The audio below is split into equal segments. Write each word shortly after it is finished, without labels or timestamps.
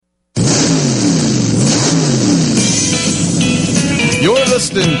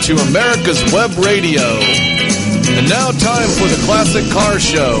to America's Web Radio. And now time for the Classic Car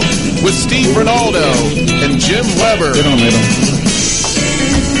Show with Steve Ronaldo and Jim Weber.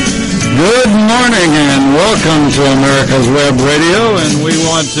 Good morning and welcome to America's Web Radio. And we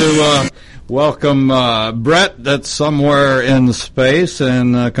want to welcome Brett, that's somewhere in space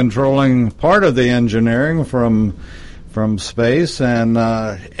and controlling part of the engineering from space. And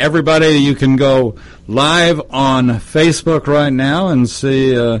everybody, you can go live on Facebook right now and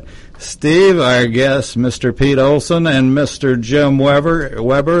see Steve, our guest, Mr. Pete Olson, and Mr. Jim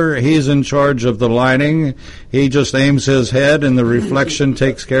Weber. He's in charge of the lighting. He just aims his head, and the reflection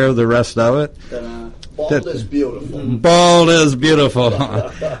takes care of the rest of it. Bald is beautiful. Bald is beautiful.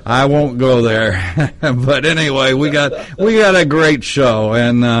 I won't go there. But anyway, we got a great show,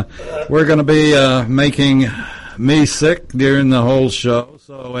 and we're going to be making me sick during the whole show.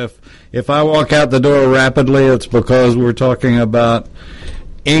 So if I walk out the door rapidly, it's because we're talking about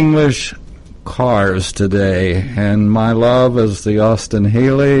English cars today, and my love is the Austin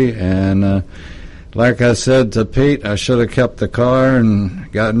Healey. And like I said to Pete, I should have kept the car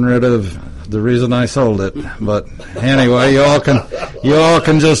and gotten rid of the reason I sold it. But anyway, you all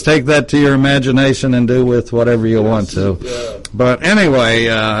can just take that to your imagination and do with whatever you want to. But anyway,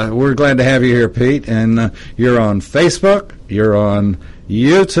 we're glad to have you here, Pete. And you're on Facebook, you're on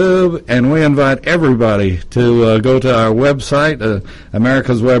YouTube, and we invite everybody to go to our website,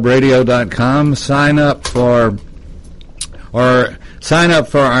 americaswebradio.com, sign up for our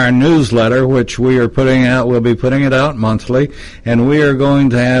newsletter, which we are putting out. We'll be putting it out monthly, and we are going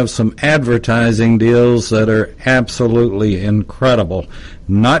to have some advertising deals that are absolutely incredible,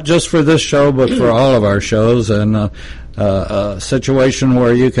 not just for this show, but for all of our shows, and a situation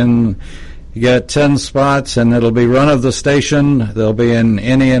where you can get 10 spots, and it'll be run of the station. They'll be in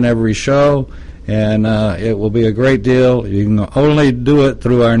any and every show, and it will be a great deal. You can only do it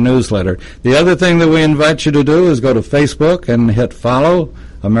through our newsletter. The other thing that we invite you to do is go to Facebook and hit follow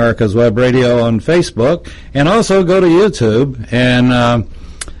America's Web Radio on Facebook, and also go to YouTube and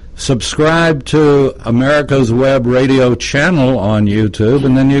subscribe to America's Web Radio channel on YouTube,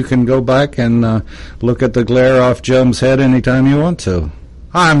 and then you can go back and look at the glare off Jim's head anytime you want to.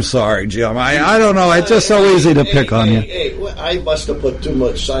 I'm sorry, Jim. I don't know. It's just so easy to pick on you. Hey, I must have put too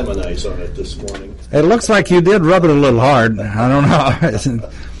much Simonize on it this morning. It looks like you did rub it a little hard. I don't know.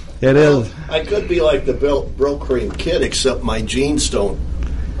 It is. I could be like the Brill Cream Kid, except my jeans don't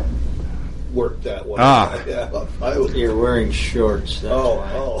work that way. You're wearing shorts.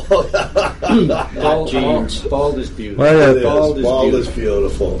 That's why. Not jeans. Bald is beautiful. Well, bald is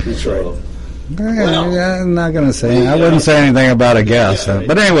beautiful. That's right. I'm not going to say. I wouldn't say anything about a guest.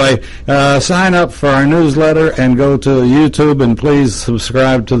 But anyway, sign up for our newsletter and go to YouTube, and please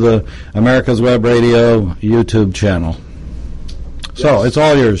subscribe to the America's Web Radio YouTube channel. Yes. So it's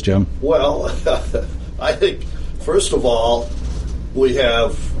all yours, Jim. Well, I think, first of all, we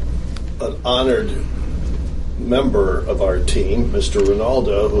have an honored member of our team, Mr.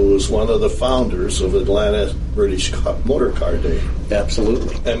 Ronaldo, who was one of the founders of Atlanta British Motor Car Day.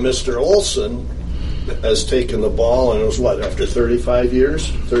 Absolutely. And Mr. Olson has taken the ball, and it was, after 35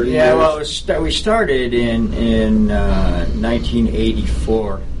 years? 30 years? Well, we started in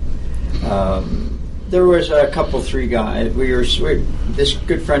 1984. There was three guys. This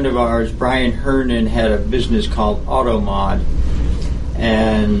good friend of ours, Brian Hernan, had a business called Automod,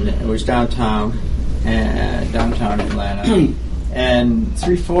 and it was downtown Atlanta. And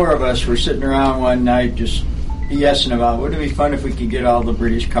 3-4 of us were sitting around one night just BSing about wouldn't it be fun if we could get all the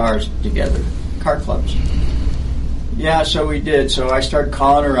British cars together, car clubs. Yeah, so we did. So I started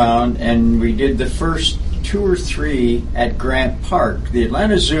calling around, and we did the first 2 or 3 at Grant Park. The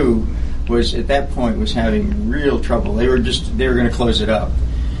Atlanta Zoo was, at that point, was having real trouble. They were going to close it up.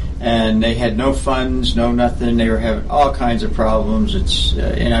 And they had no funds, no nothing. They were having all kinds of problems. It's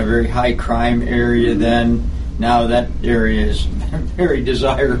in a very high crime area then. Now that area is very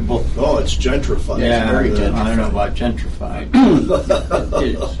desirable. Oh, it's gentrified. Yeah, it's very gentrified. I don't know about gentrified.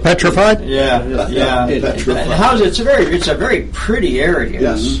 Petrified? Yeah. Petrified. It's a very pretty area.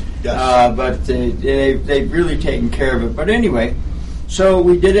 Yes. But they've really taken care of it. But anyway, so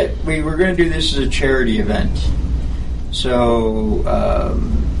we did it. We were going to do this as a charity event. So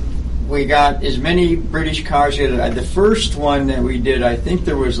we got as many British cars. The first one that we did, I think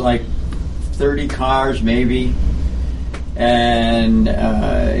there was like 30 cars maybe, and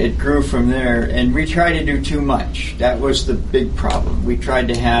it grew from there. And we tried to do too much. That was the big problem. We tried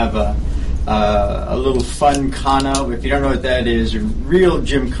to have a little fun kana. If you don't know what that is, real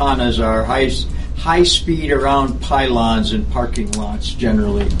gymkhanas are high speed around pylons and parking lots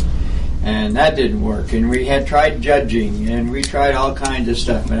generally. And that didn't work. And we had tried judging, and we tried all kinds of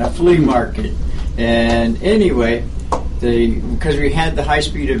stuff, and a flea market. And anyway, because we had the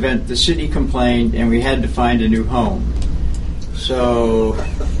high-speed event, the city complained, and we had to find a new home. So,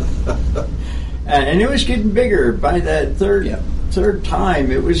 and it was getting bigger. By that third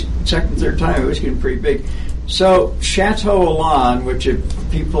time, it was third time, it was getting pretty big. So Chateau Elan, which if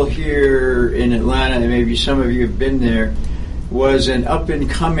people here in Atlanta, and maybe some of you have been there, was an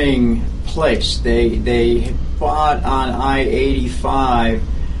up-and-coming place. They bought on I-85,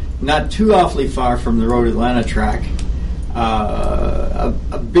 not too awfully far from the Road Atlanta track, a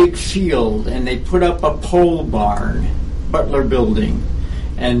big field, and they put up a pole barn, Butler Building,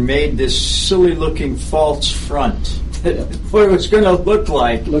 and made this silly-looking false front. What it was going to look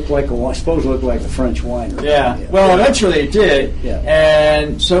like. Looked like a French winery. Yeah. Well, eventually it did. Yeah.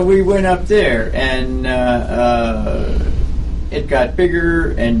 And so we went up there, and it got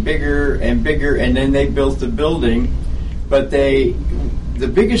bigger and bigger and bigger, and then they built the building. But the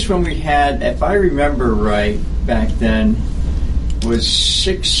biggest one we had, if I remember right, back then, was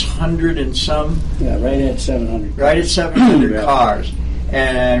 600 and some. Yeah, right at 700. Right at 700 Yeah. cars.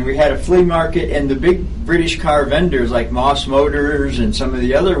 And we had a flea market, and the big British car vendors like Moss Motors and some of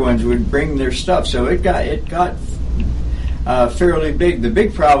the other ones would bring their stuff. So it got fairly big. The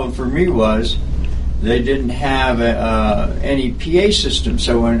big problem for me was they didn't have any PA system.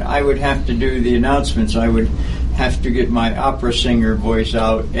 So when I would have to do the announcements, I would have to get my opera singer voice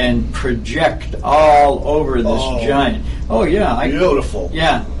out and project all over this giant. Oh yeah, Beautiful.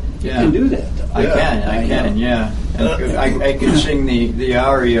 Yeah. You can do that, though. I can, yeah. And I can sing the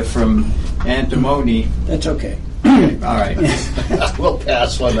aria from Antimony. That's okay. Okay, all right. We'll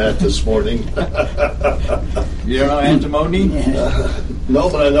pass on that this morning. You don't know Antimony? No,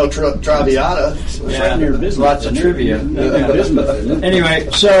 but I know Traviata. It's right near business. Lots of trivia. Business, isn't it?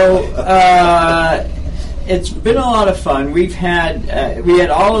 Anyway, so it's been a lot of fun. We had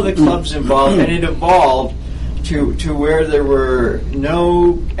all of the clubs involved, and it evolved to where there were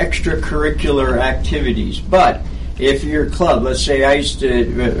no extracurricular activities. But if your club, let's say I used to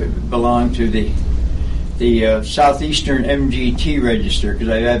belong to the Southeastern MGT Register, because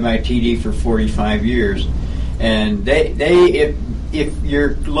I've had my TD for 45 years, and if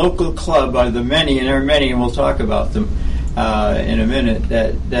your local club are the many, and there are many, and we'll talk about them in a minute,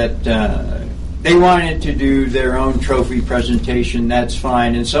 that they wanted to do their own trophy presentation, that's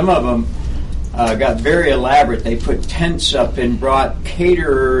fine. And some of them got very elaborate. They put tents up and brought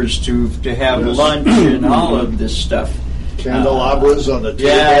caterers to have lunch and all of this stuff. Candelabras on the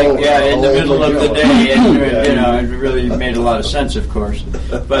table. Yeah, in the middle of the day. And, it really made a lot of sense, of course.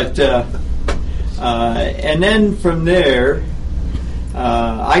 But and then from there,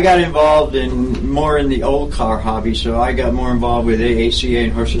 I got involved more in the old car hobby. So I got more involved with AACA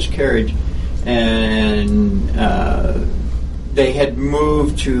and Horseless Carriage, and they had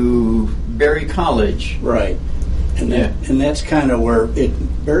moved to Berry College. Right. And that's kind of where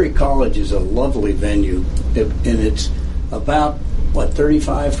Berry College is a lovely venue, and it's about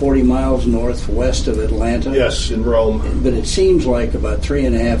 35, 40 miles northwest of Atlanta. Yes, in Rome. But it seems like about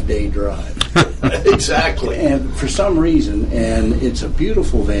 3.5 day drive. Exactly. And for some reason, and it's a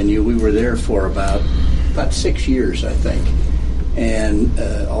beautiful venue. We were there for about 6 years, I think. And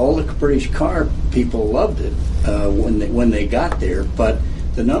all the British car people loved it when they got there, but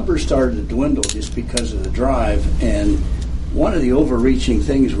the numbers started to dwindle just because of the drive. And one of the overreaching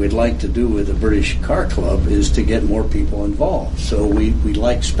things we'd like to do with the British Car Club is to get more people involved. So we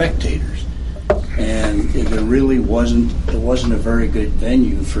like spectators, and there really wasn't a very good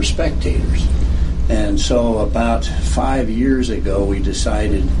venue for spectators. And so about 5 years ago, we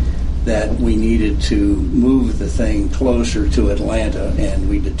decided that we needed to move the thing closer to Atlanta, and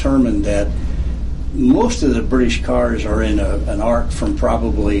we determined that most of the British cars are in an arc from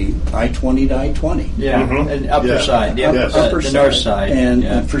probably I-20 to I-20. Yeah, and upper side, the north side.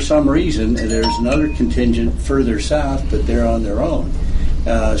 And for some reason, there's another contingent further south, but they're on their own.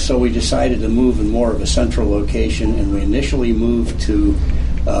 So we decided to move in more of a central location, and we initially moved to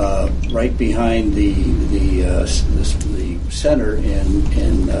right behind the center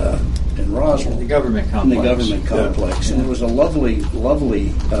in Roswell. The government complex. And it was a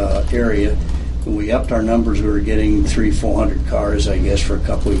lovely area. When we upped our numbers, we were getting 300-400 cars, I guess, for a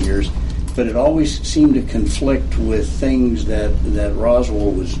couple of years. But it always seemed to conflict with things that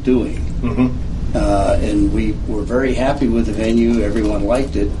Roswell was doing. Mm-hmm. And we were very happy with the venue. Everyone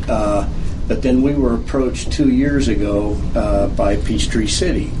liked it. But then we were approached 2 years ago by Peachtree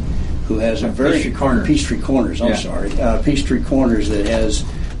City, who has Peachtree Corners. Peachtree Corners that has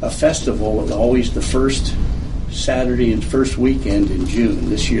a festival, always the first Saturday and first weekend in June.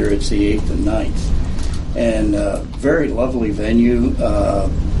 This year it's the 8th and 9th. And very lovely venue.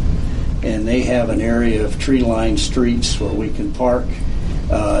 And they have an area of tree-lined streets where we can park.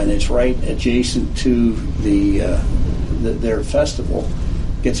 And it's right adjacent to their festival.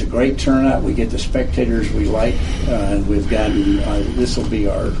 Gets a great turnout. We get the spectators we like. And we've gotten, this will be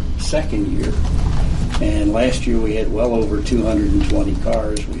our second year. And last year we had well over 220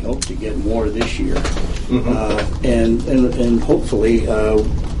 cars. We hope to get more this year. Mm-hmm. And hopefully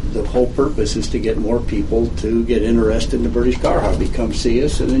the whole purpose is to get more people to get interested in the British car hobby. Come see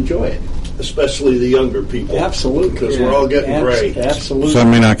us and enjoy it. Especially the younger people. Absolutely. Because we're all getting gray. Absolutely. Does that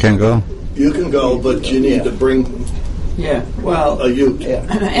mean I can go? You can go, but you need to bring a youth. Yeah.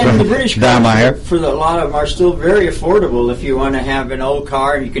 And the British cars, for a lot of them, are still very affordable. If you want to have an old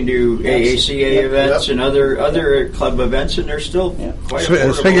car, you can do AACA events and other club events, and they're still quite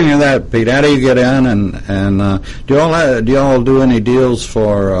affordable. Speaking of that, Pete, how do you get in? And do y'all do any deals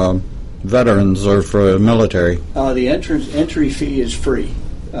for veterans or for military? The entry fee is free.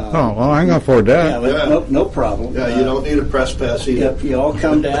 I can afford that. No problem. Yeah, you don't need a press pass either. Yep, you all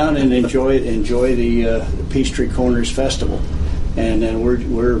come down and enjoy the Peachtree Corners Festival, and then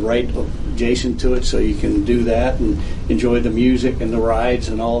we're right adjacent to it, so you can do that and enjoy the music and the rides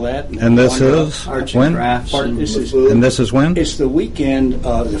and all that. And this is arts when? And crafts. And this is when? It's the weekend,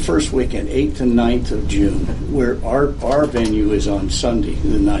 the first weekend, 8th and 9th of June. Where our venue is on Sunday,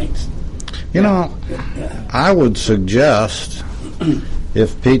 the 9th. You know, I would suggest,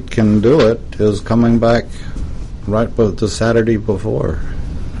 if Pete can do it, is coming back right the Saturday before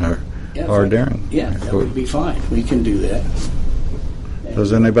or during. Yeah, that would be fine. We can do that.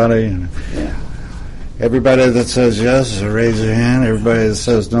 Does anybody? Yeah. Everybody that says yes, raise their hand. Everybody that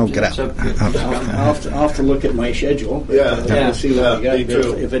says no, get out. I'll have to look at my schedule. See what I got.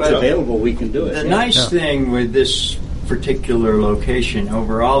 If it's available, we can do it. The nice thing with this particular location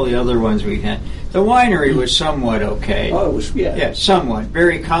over all the other ones we've had, the winery was somewhat okay. Oh, it was, somewhat.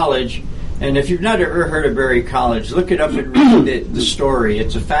 Berry College, and if you've not ever heard of Berry College, look it up and read the story.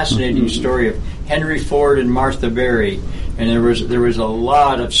 It's a fascinating story of Henry Ford and Martha Berry, and there was a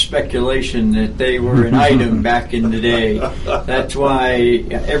lot of speculation that they were an item back in the day. That's why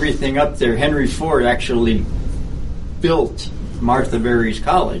everything up there, Henry Ford actually built Martha Berry's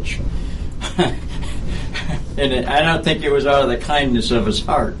college. And I don't think it was out of the kindness of his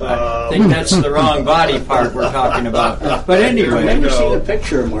heart. I think that's the wrong body part we're talking about. But anyway, I've never seen a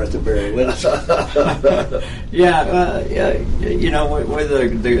picture of Martha Berry. With with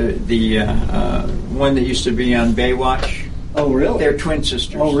the one that used to be on Baywatch. Oh, really? They're twin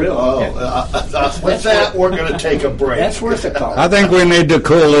sisters. Oh, really? With that, we're going to take a break. That's worth a call. I think we need to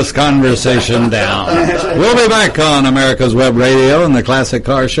cool this conversation down. We'll be back on America's Web Radio and the Classic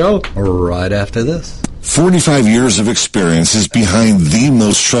Car Show right after this. 45 years of experience is behind the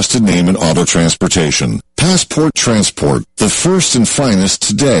most trusted name in auto transportation. Passport Transport, the first and finest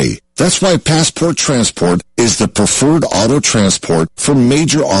today. That's why Passport Transport is the preferred auto transport for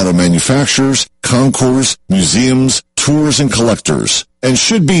major auto manufacturers, concours, museums, tours, and collectors, and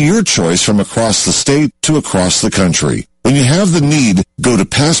should be your choice from across the state to across the country. When you have the need, go to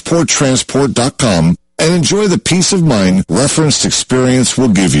PassportTransport.com and enjoy the peace of mind referenced experience will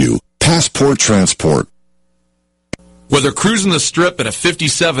give you. Passport Transport. Whether cruising the strip in a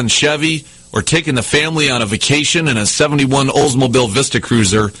 57 Chevy or taking the family on a vacation in a 71 Oldsmobile Vista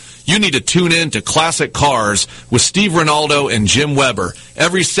Cruiser, you need to tune in to Classic Cars with Steve Ronaldo and Jim Weber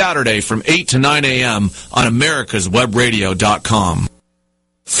every Saturday from 8 to 9 a.m. on americaswebradio.com.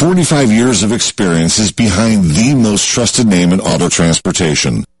 45 years of experience is behind the most trusted name in auto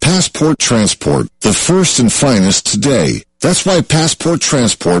transportation. Passport Transport, the first and finest today. That's why Passport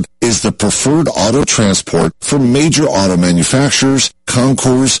Transport is the preferred auto transport for major auto manufacturers,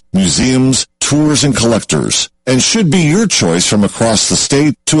 concours, museums, tours, and collectors, and should be your choice from across the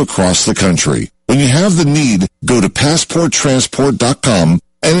state to across the country. When you have the need, go to PassportTransport.com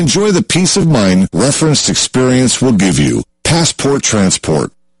and enjoy the peace of mind referenced experience will give you. Passport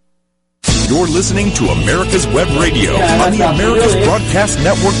Transport. You're listening to America's Web Radio on the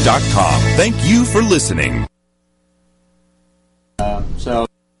AmericasBroadcastNetwork.com. Thank you for listening.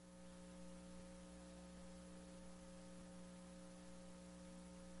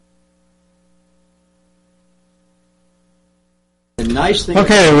 The nice thing.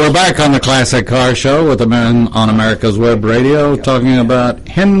 Okay, we're back on the Classic Car Show with the men on America's Web Radio talking about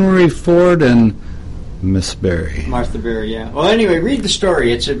Henry Ford and Miss Berry. Martha Berry, yeah. Well, anyway, read the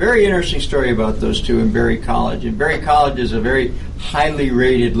story. It's a very interesting story about those two in Berry College. And Berry College is a very highly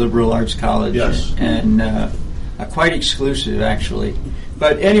rated liberal arts college. Yes. And quite exclusive, actually.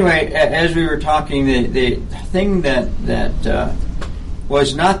 But anyway, as we were talking, the thing that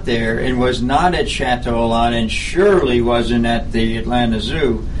was not there and was not at Chateau Hollande and surely wasn't at the Atlanta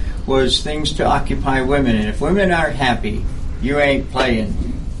Zoo was things to occupy women. And if women aren't happy, you ain't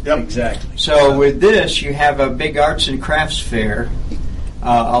playing. Yep. Exactly. So with this, you have a big arts and crafts fair,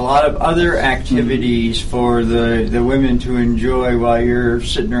 a lot of other activities for the women to enjoy while you're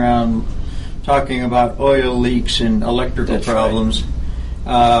sitting around talking about oil leaks and electrical problems.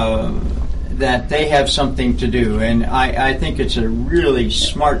 That they have something to do, and I think it's a really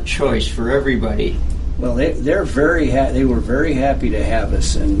smart choice for everybody. Well, they're very they were very happy to have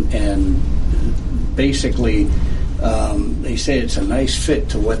us, and basically they say it's a nice fit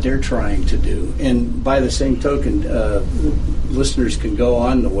to what they're trying to do. And by the same token, listeners can go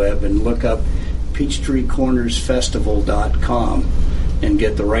on the web and look up PeachtreeCornersFestival.com and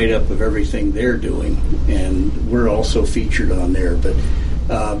get the write-up of everything they're doing, and we're also featured on there. But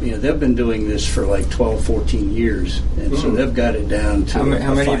they've been doing this for like 12, 14 years, and so they've got it down to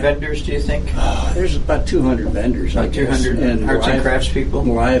how many vendors do you think? There's about 200 vendors, about 200 and arts and crafts people,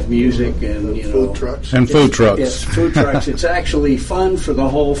 live music, and food trucks. And food trucks. Yes, food trucks. It's actually fun for the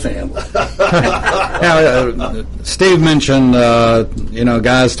whole family. Now, Steve mentioned,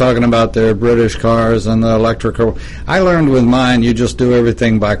 guys talking about their British cars and the electrical. I learned with mine, you just do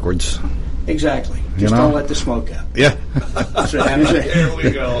everything backwards. Exactly. Just don't let the smoke out. Yeah. There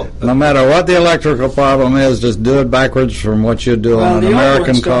we go. No matter what the electrical problem is, just do it backwards from what you do on an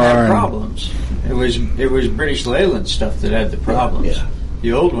American car. Problems. It was British Leyland stuff that had the problems. Yeah.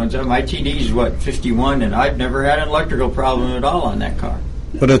 The old ones. My TD's 51, and I've never had an electrical problem at all on that car.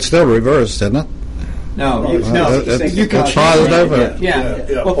 But it's still reversed, isn't it? No, you can it's positive. Yeah.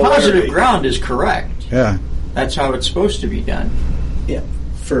 Yeah. Well, positive ground is correct. Yeah. That's how it's supposed to be done. Yeah.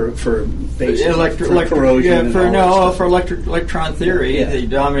 For basically for corrosion. For electron theory, the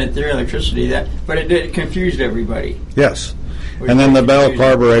dominant theory of electricity. But it confused everybody. Yes. And then the Bell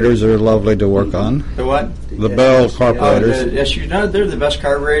carburetors are lovely to work on. The what? The Bell carburetors. They're the best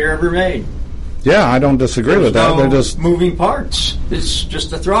carburetor ever made. Yeah, I don't disagree with that. They're just moving parts. It's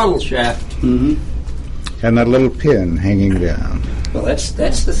just a throttle shaft. Mm-hmm. And that little pin hanging down. Well, that's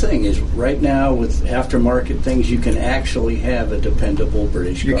the thing, is right now with aftermarket things, you can actually have a dependable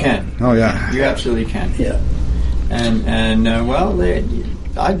British car. You can. Oh, yeah. You absolutely can. Yeah. And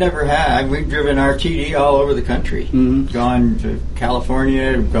I've never had. We've driven RTD all over the country. Mm-hmm. Gone to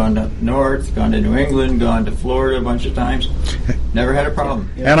California, gone up north, gone to New England, gone to Florida a bunch of times. Never had a problem.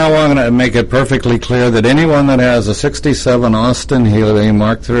 And I want to make it perfectly clear that anyone that has a 67 Austin Healey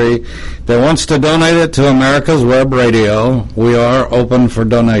Mark III that wants to donate it to America's Web Radio, we are open for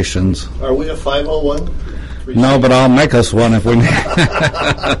donations. Are we a 501? No, but I'll make us one if we need.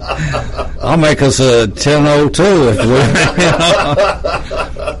 I'll make us a 1002 if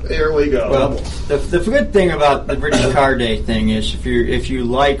we. Here we go. Well, the good thing about the British Car Day thing is if you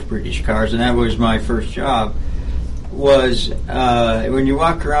like British cars, and that was my first job, was when you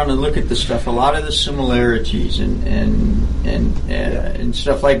walk around and look at the stuff, a lot of the similarities and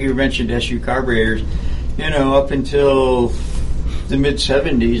stuff like you mentioned, SU carburetors, up until the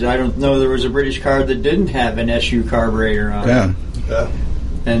mid-'70s, I don't know there was a British car that didn't have an SU carburetor on it. Yeah.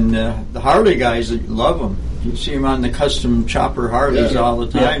 And the Harley guys love them. You see them on the custom chopper Harleys all the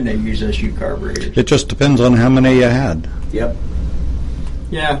time. They use SU carburetors. It just depends on how many you had. Yep.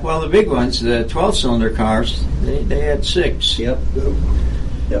 Yeah, well, the big ones, the 12-cylinder cars, they had 6. Yep.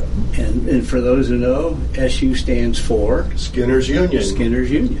 And for those who know, SU stands for Skinner's Union.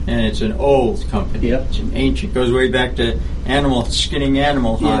 Skinner's Union. And it's an old company. Yep. It's an ancient. Goes way back to skinning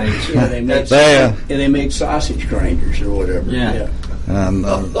animal hides. Yeah, they made sausage grinders or whatever. Yeah. And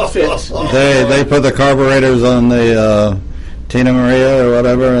Fits. they put the carburetors on the Tina Maria or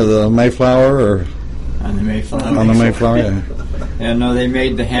whatever, the Mayflower or on the Mayflower. On the Mayflower, yeah. Yeah, no, they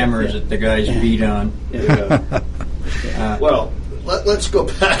made the hammers that the guys beat on. Yeah. Well, let's go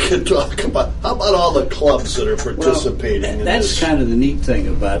back and talk about how about all the clubs that are participating in that's this? Kind of the neat thing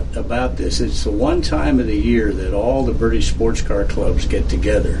about this. It's the one time of the year that all the British sports car clubs get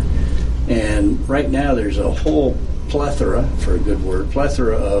together. And right now there's a whole plethora, for a good word,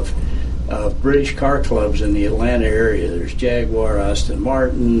 of British car clubs in the Atlanta area. There's Jaguar, Aston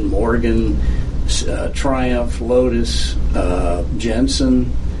Martin, Morgan, Triumph, Lotus, Jensen,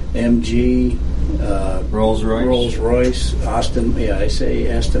 MG, Rolls-Royce, Aston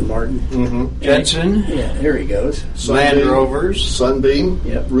Martin. Mm-hmm. Jensen. Yeah, there he goes. Land Rovers. Sunbeam.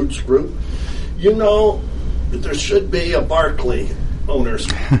 Yep. Roots Group. There should be a Barclay owners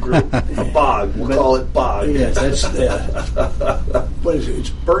group. A BOG. We'll call it BOG. Yeah, that's what is it?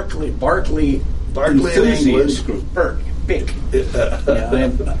 It's Barclay Barclay in enthusiast England. group. BIC.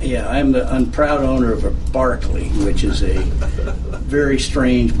 I'm the proud owner of a Barclay, which is a very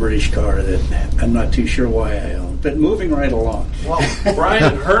strange British car that I'm not too sure why I own. But moving right along. Well,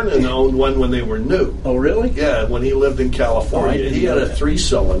 Brian Hernan owned one when they were new. Oh, really? Yeah, when he lived in California. He had a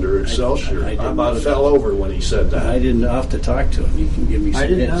 3-cylinder Excelsior. I about fell over when he said that. I didn't. I'll have to talk to him. You can give me some I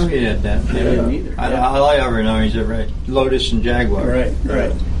didn't hints. know he had that. I didn't either. All I ever know is that Lotus and Jaguar.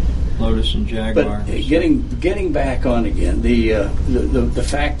 Right. Lotus and Jaguar. But getting back on again, the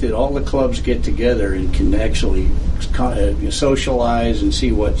fact that all the clubs get together and can actually socialize and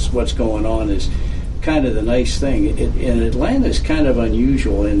see what's going on is kind of the nice thing. And Atlanta is kind of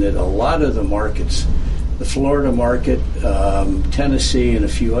unusual in that a lot of the markets, the Florida market, Tennessee, and a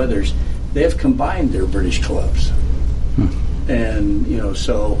few others, they have combined their British clubs. And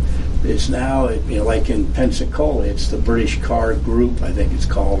so it's now like in Pensacola, it's the British Car Group, I think it's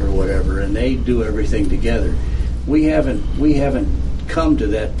called, or whatever, and they do everything together. We haven't come to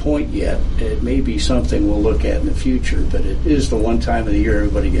that point yet. It may be something we'll look at in the future, but it is the one time of the year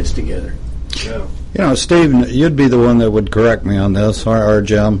everybody gets together. Yeah. Steve, you'd be the one that would correct me on this, or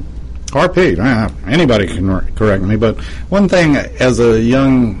Jim, or Pete. Anybody can correct me. But one thing, as a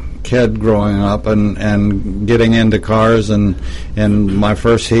young kid growing up and getting into cars and my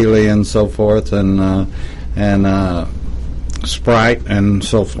first Healy and so forth and Sprite and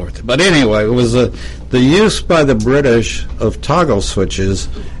so forth. But anyway, it was the use by the British of toggle switches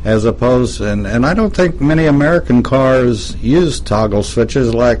as opposed, and I don't think many American cars used toggle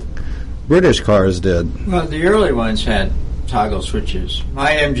switches like British cars did. Well, the early ones had toggle switches.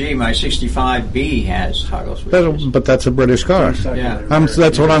 My MG, my 65B, has toggle switches. But that's a British car. Yeah.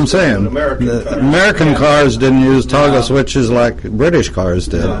 That's what I'm saying. American cars didn't use toggle switches like British cars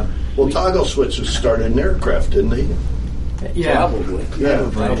did. Well, toggle switches started in aircraft, didn't they? Yeah. Probably.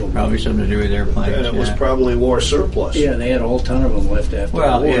 Probably something to do with airplanes. And it was probably war surplus. Yeah, they had a whole ton of them left after the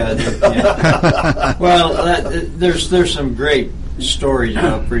war. Yeah. Well, there's some great stories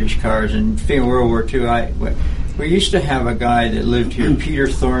about British cars. And in World War II, we used to have a guy that lived here, Peter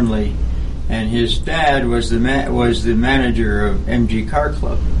Thornley, and his dad was the manager of MG Car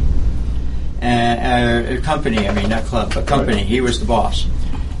Club, a company. I mean, not club, but company. Right. He was the boss,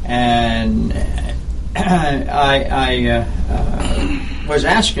 and I was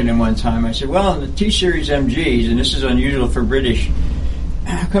asking him one time. I said, "Well, in the T-Series MGs, and this is unusual for British,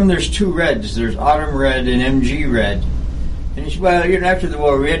 how come there's two reds? There's Autumn Red and MG Red." And he said, "Well, after the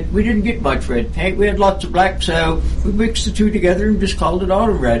war, we didn't get much red paint. We had lots of black, so we mixed the two together and just called it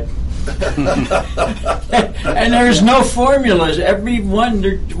Autumn Red." And there's no formulas. Every one,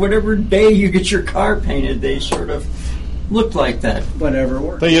 whatever day you get your car painted, they sort of look like that. Whatever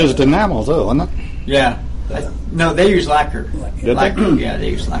works. They used enamel too, wasn't it? Yeah. No, they use lacquer. Did lacquer. they? Yeah, they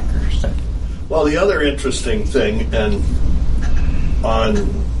use lacquer. So. Well, the other interesting thing, and on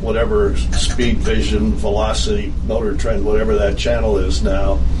whatever Speed Vision, Velocity, Motor Trend, whatever that channel is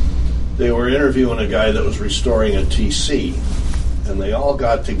now, they were interviewing a guy that was restoring a TC, and they all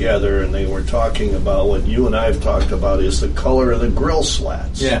got together and they were talking about what you and I have talked about is the color of the grill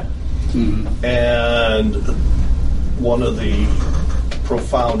slats. Yeah. Mm-hmm. And one of the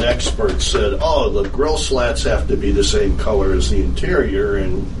profound experts said, "Oh, the grill slats have to be the same color as the interior,"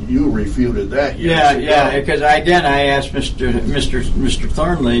 and you refuted that. Yeah, because I asked Mr.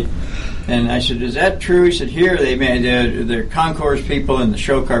 Thornley, and I said, "Is that true?" He said, "Here they made the concourse people and the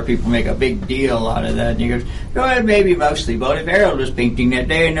show car people make a big deal out of that." And he goes, "No, maybe mostly, but if Harold was painting that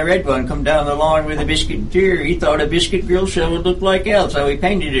day and the red one come down the lawn with a biscuit interior, he thought a biscuit grill shell would look like hell, so he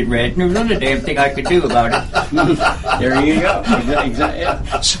painted it red. And there was another damn thing I could do about it." There you go. Exactly.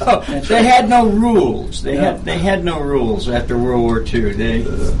 Yeah. So they had no rules. They had no rules after World War II.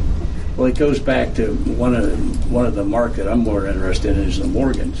 Well, it goes back to one of the market I'm more interested in is the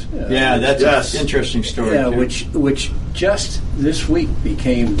Morgans. That's an interesting story. Yeah, too. which just this week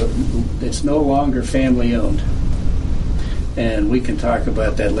became, it's no longer family owned, and we can talk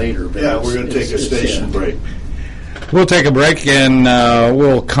about that later. But yeah, we're going to take a station break. We'll take a break, and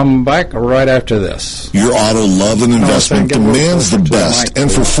we'll come back right after this. Your auto love and investment demands the best,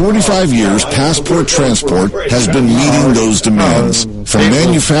 and for 45 years, Passport Transport has been meeting those demands. From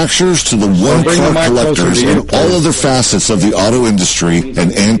manufacturers to the one-car collectors and all other facets of the auto industry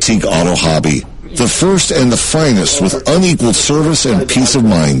and antique auto hobby. The first and the finest with unequaled service and peace of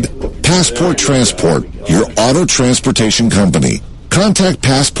mind. Passport Transport, your auto transportation company. Contact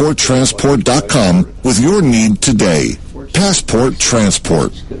PassportTransport.com with your need today. Passport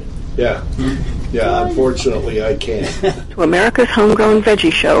Transport. Yeah, unfortunately I can't. To America's Homegrown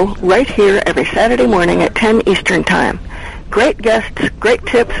Veggie Show, right here every Saturday morning at 10 Eastern Time. great guests, great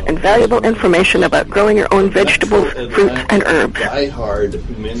tips, and valuable information about growing your own vegetables, fruits, and herbs. Hi,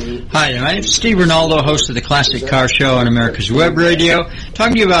 my name's Steve Ronaldo, host of the Classic Car Show on America's Web Radio,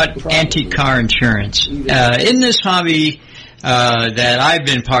 talking to you about antique car insurance. In this hobby that I've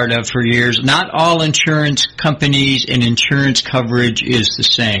been part of for years, not all insurance companies and insurance coverage is the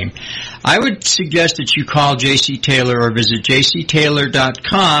same. I would suggest that you call J.C. Taylor or visit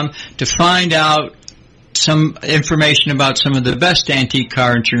jctaylor.com to find out some information about some of the best antique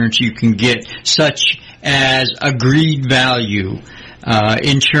car insurance you can get, such as agreed value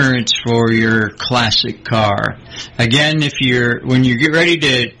insurance for your classic car. Again, when you get ready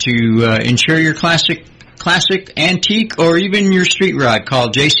to insure your classic, antique, or even your street rod, call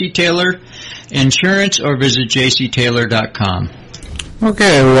J.C. Taylor Insurance or visit jctaylor.com.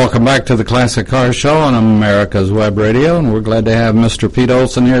 Okay, welcome back to the Classic Car Show on America's Web Radio, and we're glad to have Mr. Pete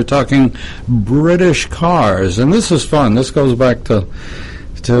Olson here talking British cars. And this is fun. This goes back to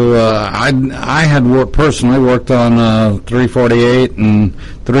I had personally worked on 348 and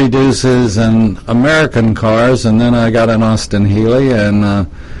 3 Deuces and American cars, and then I got an Austin Healey, and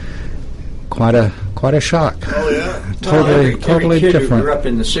quite a shock. Oh yeah, totally every kid different. Who grew up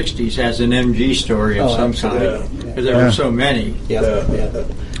in the '60s has an MG story of some kind, because there were so many. Yeah.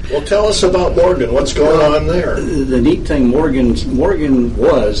 Well, tell us about Morgan. What's going on there? The neat thing, Morgan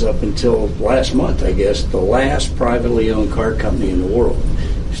was, up until last month, I guess, the last privately owned car company in the world.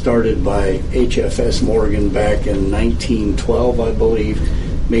 Started by HFS Morgan back in 1912, I believe.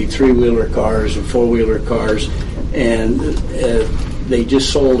 Made 3-wheeler cars and 4-wheeler cars, and they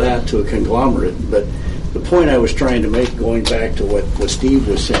just sold out to a conglomerate. But the point I was trying to make, going back to what Steve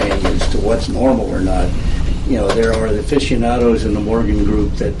was saying, as to what's normal or not, there are the aficionados in the Morgan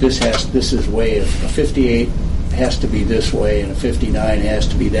group that this is way, a 58 has to be this way and a 59 has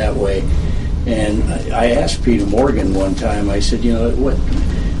to be that way. And I asked Peter Morgan one time, I said, what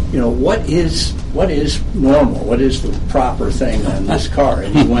is normal? What is the proper thing on this car?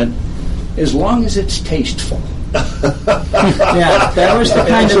 And he went, as long as it's tasteful. Yeah, that was the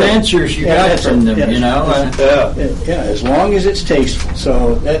kind of answers you got from them, as long as it's tasteful.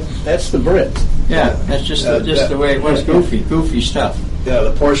 So that's the Brit. Yeah, that's just the way it was. Goofy stuff. Yeah,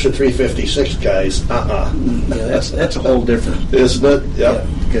 the Porsche 356 guys. Yeah, that's a whole different, isn't it? Yep.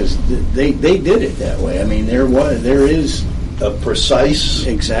 Because they did it that way. I mean, there is a precise.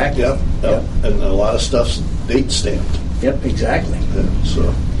 Exactly. Yep. And a lot of stuff's date stamped. Yep, exactly. Yeah,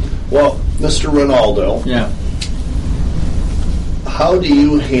 so, well, Mr. Ronaldo. Yeah. How do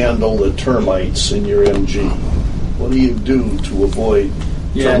you handle the termites in your MG? What do you do to avoid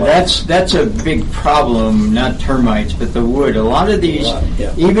termites? That's a big problem, not termites, but the wood. A lot of these,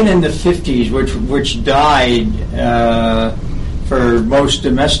 even in the 50s, which died for most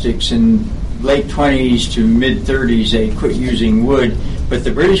domestics in late 20s to mid-30s, they quit using wood. But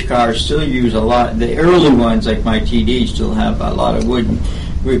the British cars still use a lot. The early ones, like my TD, still have a lot of wood.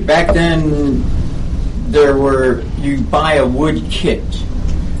 Back then, you buy a wood kit,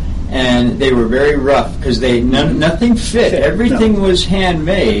 and they were very rough because nothing fit. Everything was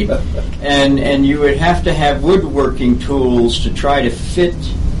handmade, and you would have to have woodworking tools to try to fit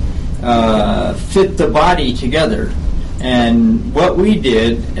the body together. And what we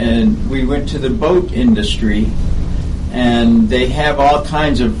did, and we went to the boat industry, and they have all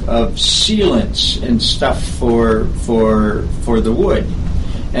kinds of sealants and stuff for the wood.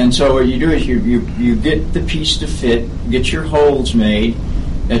 And so what you do is you get the piece to fit, get your holes made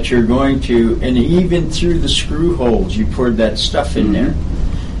that you're going to, and even through the screw holes, you poured that stuff in there.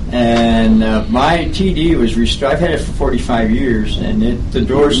 And my TD was restored. I've had it for 45 years, and the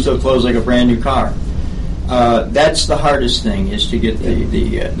doors still close like a brand new car. That's the hardest thing, is to get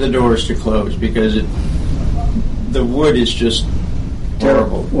the doors to close, because the wood is just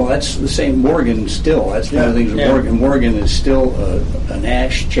terrible. Well, that's the same Morgan still. That's one of the things with Morgan. Morgan is still an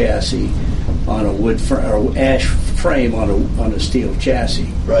ash chassis on a wood or ash frame on a steel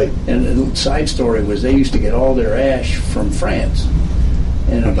chassis. Right. And the side story was they used to get all their ash from France.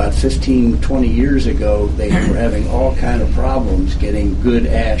 And about 15, 20 years ago, they were having all kind of problems getting good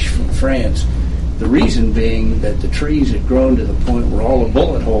ash from France. The reason being that the trees had grown to the point where all the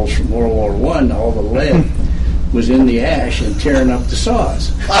bullet holes from World War I, all the lead, was in the ash and tearing up the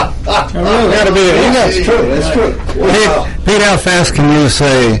saws. That's true. That's true. Wow. Pete, how fast can you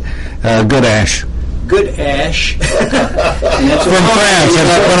say good ash? Good ash. From France.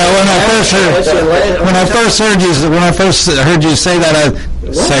 When I first heard you say that, I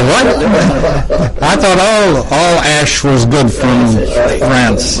say what? I thought all ash was good from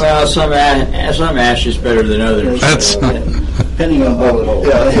France. Well, some ash is better than others. Depending on bullet hole.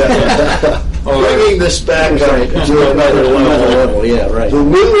 Bringing bring this back up to another level. Yeah, right. The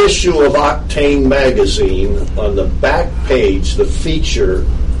new issue of Octane magazine, on the back page, the feature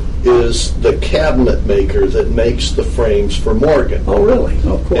is the cabinet maker that makes the frames for Morgan. Oh, really?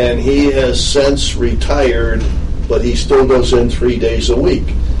 Oh, cool. And he has since retired, but he still goes in 3 days a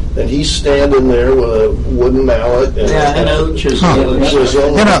week. And he's standing there with a wooden mallet and a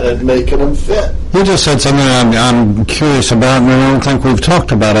chisel, and making them fit. You just said something I'm curious about, and I don't think we've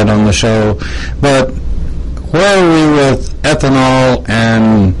talked about it on the show. But where are we with ethanol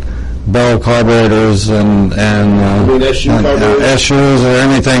and Bell carburetors and SUs or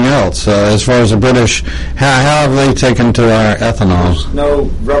anything else as far as the British? How have they taken to our ethanol? No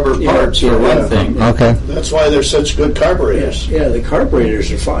rubber parts for one thing. Okay. That's why they're such good carburetors. Yeah, the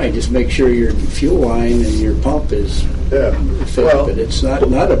carburetors are fine. Just make sure your fuel line and your pump is fit, but it's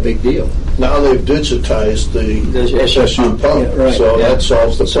not a big deal. Now they've digitized the SU pump, so that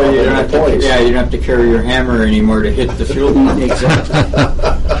solves the problem. You don't have to carry your hammer anymore to hit the fuel pump. Exactly.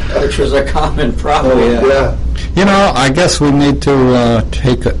 Which was a common problem. You know, I guess we need to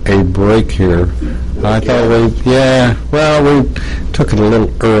take a break here. I thought we took it a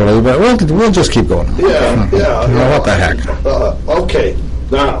little early, but we'll just keep going. What the heck? Okay,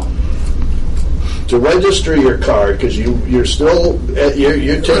 now to register your car, because you're still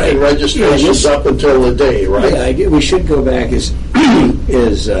you're taking registrations up until the day, right? Yeah, we should go back as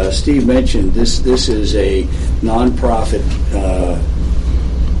Steve mentioned. This is a nonprofit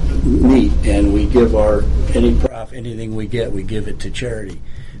meet, and we give anything we get, we give it to charity.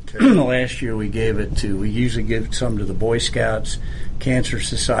 Last year we usually give some to the Boy Scouts, Cancer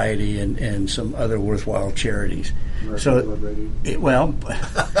Society, and some other worthwhile charities. You guys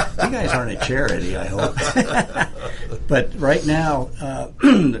aren't a charity, I hope. But right now,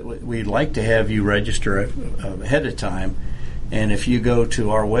 we'd like to have you register ahead of time. And if you go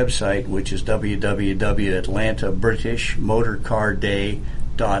to our website, which is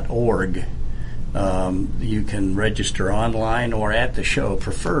www.atlantabritishmotorcarday.org, you can register online or at the show.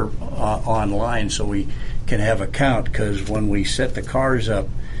 Prefer online so we can have a count, because when we set the cars up,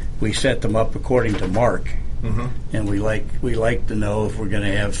 we set them up according to mark. Mm-hmm. And we like to know if we're going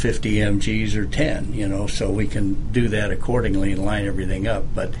to have 50 MGs or 10, so we can do that accordingly and line everything up.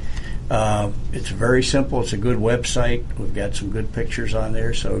 But it's very simple. It's a good website. We've got some good pictures on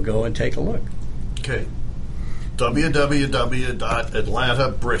there, so go and take a look. Okay.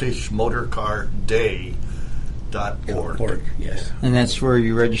 www.atlanta-britishmotorcarday.org. Yes. And that's where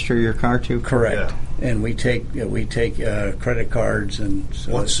you register your car to? Correct. Yeah. And we take credit cards, and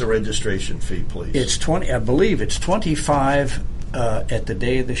so what's the registration fee, please? It's 20. I believe it's 25 at the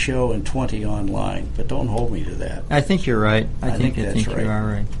day of the show and 20 online. But don't hold me to that. I think you're right. I think that's right. You are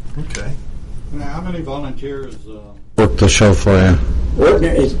right. Okay. Now, how many volunteers work the show for you?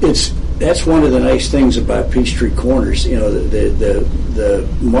 That's one of the nice things about Peachtree Corners. The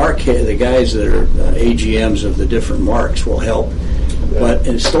guys that are AGMs of the different marks will help. But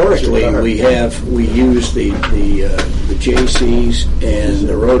historically, we use the JCs and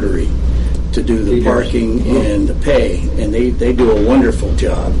the Rotary to do the parking and the pay, and they do a wonderful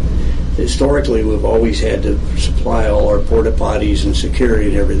job. Historically, we've always had to supply all our porta potties and security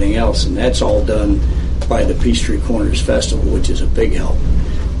and everything else, and that's all done by the Peachtree Corners Festival, which is a big help.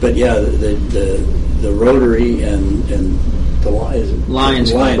 But yeah, the Rotary and the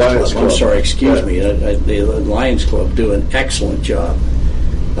Lions Club. I'm sorry, excuse me. The Lions Club do an excellent job.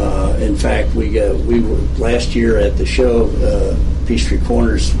 In fact, we were last year at the show. Peachtree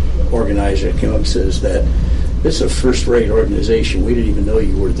Corners organizer came up and says that this is a first-rate organization. We didn't even know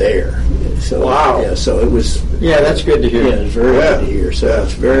you were there. So, wow. Yeah, so it was... Yeah, that's good to hear. Yeah, it's very good to hear. So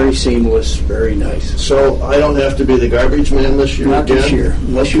it's very seamless, very nice. So I don't have to be the garbage man this year Not again? this year,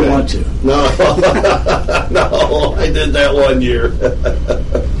 unless you want to. No. No, I did that one year.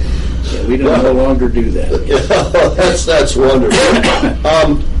 Yeah, we no longer do that. Yeah, that's wonderful.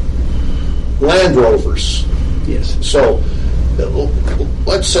 Land Rovers. Yes. So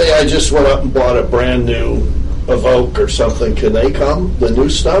let's say I just went up and bought a brand new Evoque or something. Can they come? The new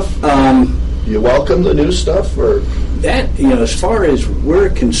stuff? You welcome the new stuff, or that? As far as we're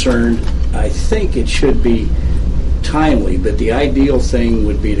concerned, I think it should be timely. But the ideal thing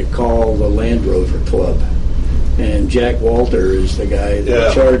would be to call the Land Rover Club, and Jack Walter is the guy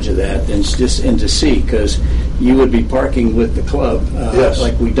that's in charge of that, and to see, because you would be parking with the club. Yes.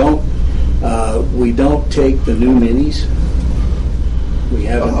 Like we don't take the new minis. We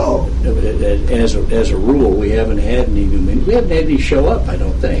haven't, as a rule, we haven't had any new minis. We haven't had any show up, I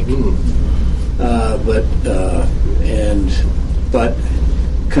don't think. But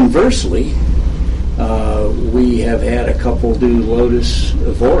conversely, We have had a couple do Lotus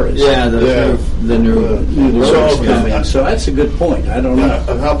Voras. Yeah, the new Lotus come in. So that's a good point. I don't know.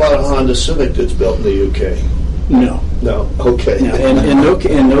 How about a Honda Civic that's built in the UK? No. Okay. No, and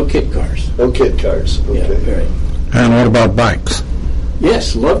no kit cars. No kit cars. Okay. Yeah, right. And what about bikes?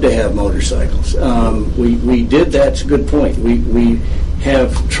 Yes, love to have motorcycles. We did. That's a good point. We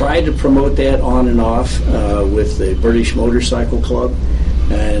have tried to promote that on and off with the British Motorcycle Club,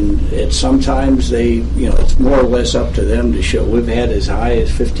 and sometimes it's more or less up to them to show. We've had as high as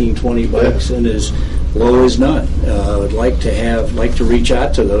 15, 20 bikes and as low as none. I'd like to reach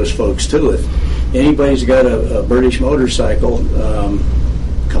out to those folks too. If anybody's got a British motorcycle,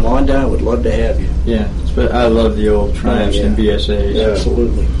 come on down. Would love to have you. Yeah, but I love the old Triumphs and BSAs. Yeah.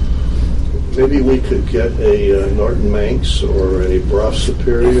 Absolutely. Maybe we could get a Norton Manx or a Brough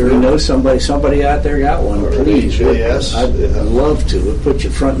Superior. If we know somebody out there got one, or please. AJS. I'd love to. We'll put you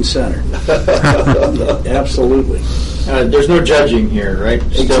front and center. Absolutely. There's no judging here, right?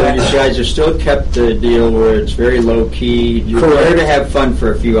 Exactly. You guys have still kept the deal where it's very low key. You're there to have fun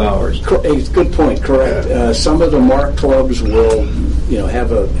for a few hours. Good point. Correct. Some of the mark clubs will,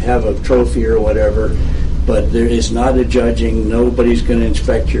 have a trophy or whatever, but there is not a judging. Nobody's going to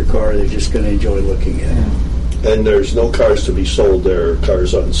inspect your car. They're just going to enjoy looking at it. And there's no cars to be sold there,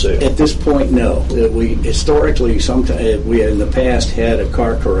 cars on sale. At this point, no. We historically, we in the past had a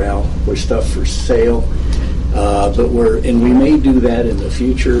car corral with stuff for sale. But we may do that in the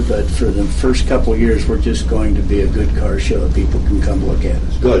future, but for the first couple of years, we're just going to be a good car show that people can come look at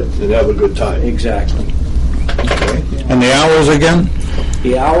us. Good, and have a good time. Exactly. Okay. And the hours again?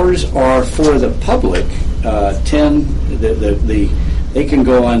 The hours are for the public. 10. They can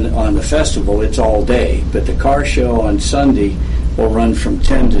go on the festival. It's all day, but the car show on Sunday will run from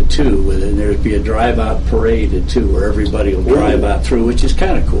 10 to 2, and there'll be a drive-out parade at 2 where everybody will drive out through, which is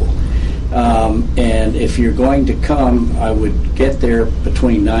kind of cool. And if you're going to come, I would get there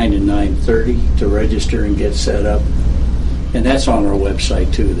between 9 and 9:30 to register and get set up. And that's on our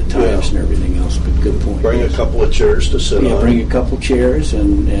website, too, the times and everything else, but good point. Bring a couple of chairs to sit on. Bring a couple chairs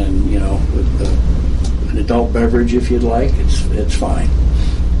and with an adult beverage if you'd like. It's fine.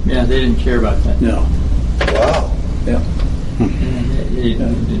 Yeah, they didn't care about that. No. Wow. Yeah.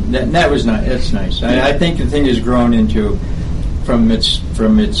 That was nice. That's nice. I think the thing has grown into, from its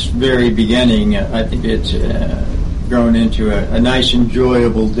very beginning, I think it's grown into a nice,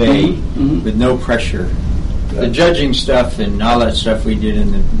 enjoyable day with no pressure. The judging stuff and all that stuff we did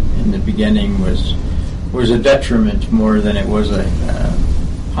in the beginning was a detriment more than it was a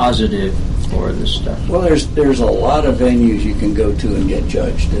positive for this stuff. Well, there's a lot of venues you can go to and get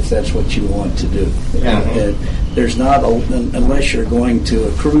judged if that's what you want to do. Yeah. There's not unless you're going to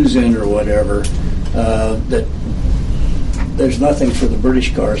a cruise-in or whatever. That there's nothing for the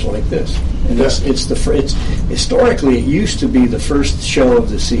British cars like this. And it's historically it used to be the first show of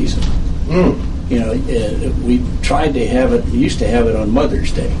the season. We tried to have it. We used to have it on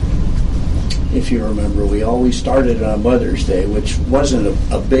Mother's Day. If you remember, we always started on Mother's Day, which wasn't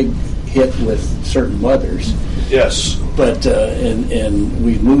a big hit with certain mothers. Yes. But and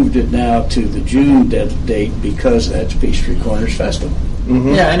we moved it now to the June date because that's Peachtree Corners Festival.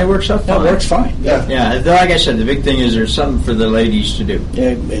 Mm-hmm. Yeah, and it works out fine. It works fine. Yeah. Yeah, like I said, the big thing is there's something for the ladies to do.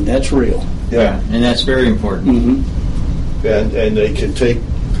 Yeah, and that's real. Yeah. And that's very important. Mm-hmm. And they can take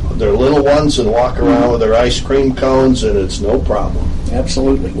their little ones and walk around with their ice cream cones, and it's no problem.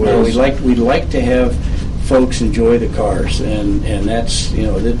 Absolutely. Well, we'd like to have folks enjoy the cars, and that's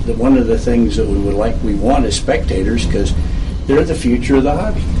one of the things that we want as spectators, because they're the future of the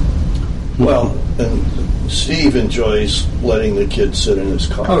hobby. Well, and Steve enjoys letting the kids sit in his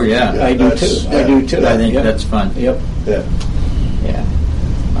car. Oh yeah, I do too. I do too. I think that's fun. Yep. Yeah. Yeah.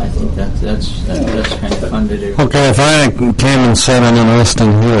 I think that's kind of fun to do. Okay, if I came and sat on an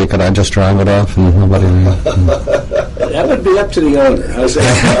listing here, could I just drive it off and nobody? That would be up to the owner. How's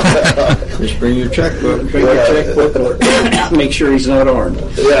that? Just bring your checkbook. Bring your checkbook, or make sure he's not armed.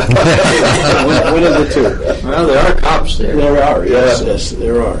 Yeah. One of the two. Well, there are cops there. There are. Yes,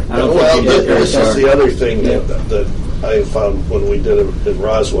 there are. Well, this is the other thing that I found when we did it in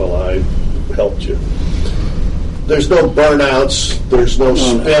Roswell. I helped you. There's no burnouts. There's no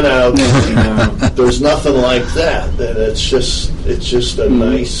spinouts. There's nothing like that. And it's just a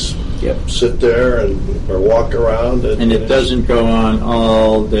nice sit there or walk around. And it doesn't go on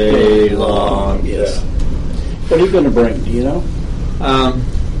all day long. Yes. What are you going to bring? Do you know?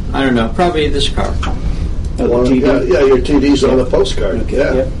 I don't know. Probably this car. The TD? Yeah, your TD's on the postcard.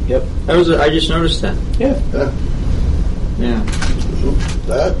 Okay. Yep. I just noticed that. Yeah.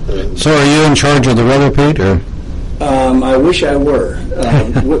 That. So are you in charge of the weather, Pete, or? I wish I were.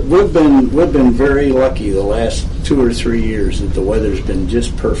 We've been very lucky the last 2 or 3 years that the weather's been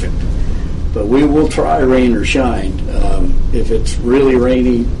just perfect. But we will try rain or shine. If it's really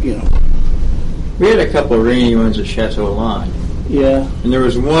rainy, We had a couple of rainy ones at Chateau Lawn. Yeah. And there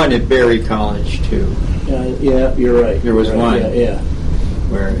was one at Berry College, too. Yeah, you're right. There was one. Yeah.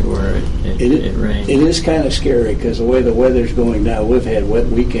 Where it rained. It is kind of scary because the way the weather's going now, we've had wet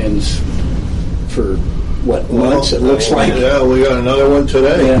weekends for, months it looks like. Yeah, we got another one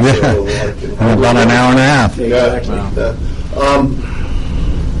today. Yeah. So, About an hour and a half. Exactly. Wow.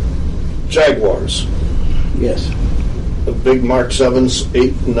 Jaguars. Yes. The big Mark 7s,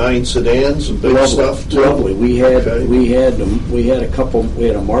 8 and 9 sedans, and big stuff too. Lovely. We had a couple. We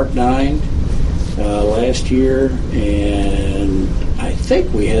had a Mark 9 last year, and I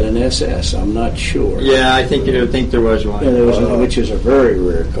think we had an SS. I'm not sure. Yeah, I think there was one. Yeah, there was one, which is a very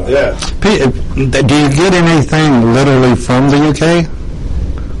rare car. Yeah. Pete, do you get anything literally from the UK?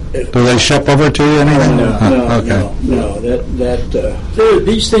 Do they ship over to you anything? No.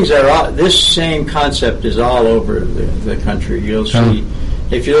 These things are all, this same concept is all over the country. You'll see,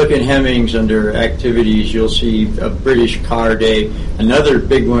 if you look at Hemmings under activities, you'll see a British Car Day. Another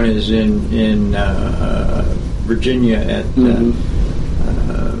big one is in Virginia at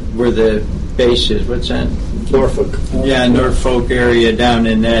where the base is. What's that? Norfolk. Yeah, Norfolk area down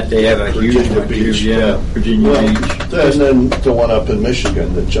in that they have a huge Virginia one Beach. too. Yeah, Virginia Beach. And then the one up in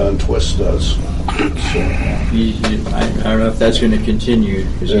Michigan that John Twist does. I don't know if that's going to continue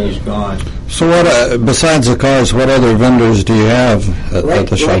because he's gone. So what, besides the cars, what other vendors do you have at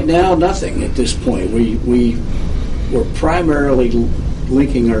the show? Right now, nothing at this point. We're primarily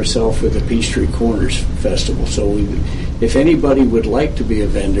linking ourselves with the Peachtree Corners Festival. So if anybody would like to be a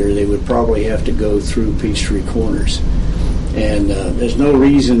vendor, they would probably have to go through Peachtree Corners. And there's no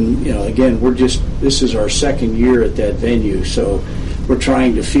reason, again, this is our second year at that venue, so we're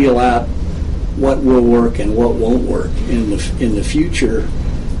trying to feel out what will work and what won't work. In the future,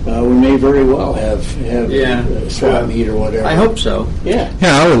 we may very well have swap meet or whatever. I hope so. Yeah.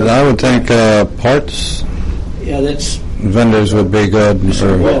 Yeah, I would think parts vendors would be good.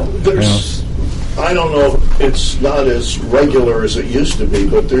 Well, I don't know, it's not as regular as it used to be,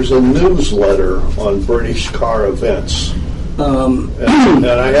 but there's a newsletter on British car events. And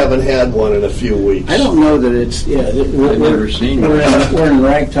I haven't had one in a few weeks. I don't know that it's, I've never seen we're in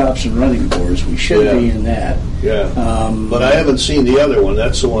ragtops and running boards. We should be in that. Yeah. But I haven't seen the other one.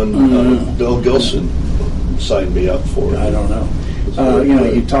 That's the one Bill Gilson signed me up for. I don't know.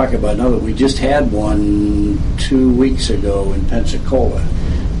 You talk about another. We just had one 2 weeks ago in Pensacola,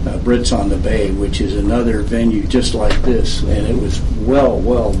 Brits on the Bay, which is another venue just like this, and it was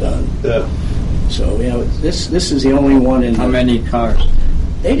well done. Yeah. So this is the only one in. How many cars?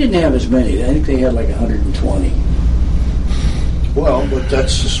 They didn't have as many. I think they had like 120. Well, but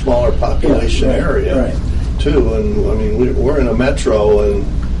that's a smaller population area, too. And I mean, we're in a metro, and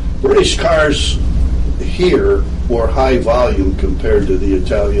British cars here were high volume compared to the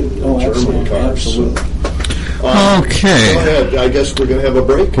Italian and German cars. Absolutely. Okay. Go ahead. I guess we're going to have a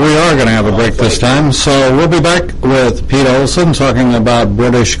break. We are going to have a break this time. So we'll be back with Pete Olson talking about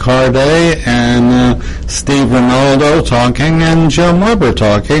British Car Day, and Steve Rinaldo talking, and Jim Weber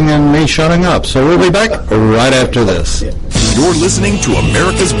talking, and me shutting up. So we'll be back right after this. You're listening to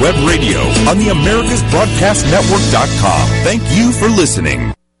America's Web Radio on the AmericasBroadcastNetwork.com. Thank you for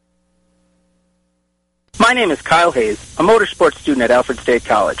listening. My name is Kyle Hayes, a motorsports student at Alfred State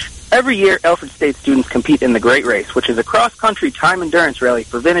College. Every year, Alfred State students compete in the Great Race, which is a cross-country time endurance rally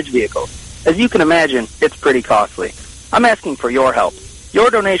for vintage vehicles. As you can imagine, it's pretty costly. I'm asking for your help. Your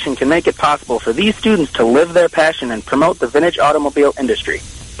donation can make it possible for these students to live their passion and promote the vintage automobile industry.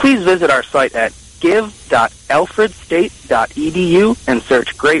 Please visit our site at give.alfredstate.edu and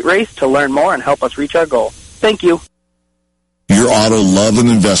search Great Race to learn more and help us reach our goal. Thank you. Your auto love and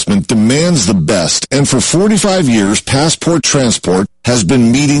investment demands the best, and for 45 years, Passport Transport has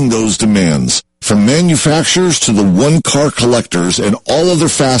been meeting those demands. From manufacturers to the one-car collectors and all other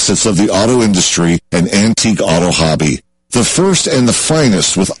facets of the auto industry and antique auto hobby. The first and the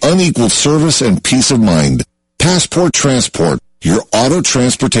finest with unequaled service and peace of mind. Passport Transport, your auto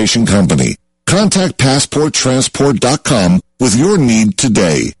transportation company. Contact PassportTransport.com with your need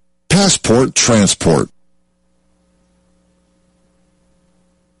today. Passport Transport.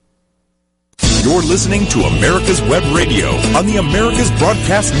 You're listening to America's Web Radio on the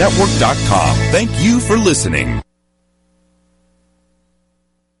AmericasBroadcastNetwork.com. Thank you for listening.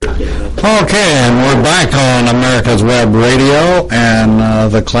 Okay, and we're back on America's Web Radio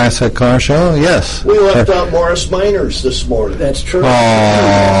and the Classic Car Show. Yes. We left out Morris Miners this morning. That's true. Oh.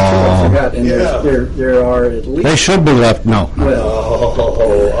 That's true. I forgot. And Yeah. there are at least... They should be left. No.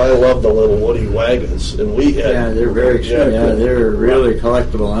 Oh, I love the little Woody wagons. And we had... Yeah, they're very expensive. Yeah, they're really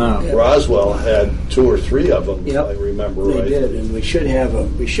collectible now. Yeah. Roswell had 2 or 3 of them, Yep. if I remember They right. did, and we should have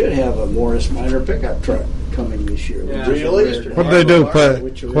a Morris Minor pickup truck coming this year. Yeah. Really? What'd they do?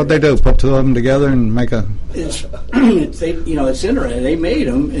 Put 2 of them together and make a... It's it's interesting. They made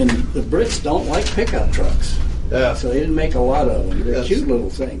them, and the Brits don't like pickup trucks, Yeah. so they didn't make a lot of them. They're Yes. cute little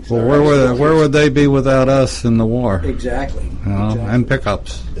things. Well, where would they be without us in the war? Exactly. You know, Exactly. and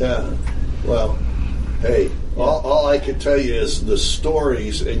pickups. Yeah. Well, hey, all I can tell you is the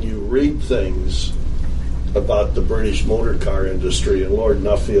stories, and you read things about the British motor car industry and Lord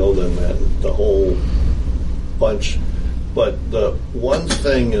Nuffield and the whole bunch. But the one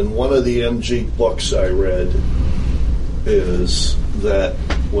thing in one of the MG books I read is that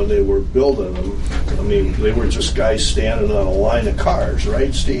when they were building them, I mean, they were just guys standing on a line of cars,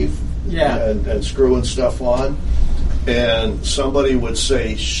 right, Steve? Yeah. And screwing stuff on. And somebody would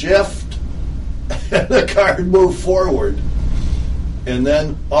say, shift, and the car would move forward. And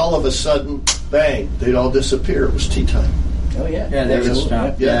then all of a sudden, bang, they'd all disappear. It was tea time. Oh yeah. Yeah, they would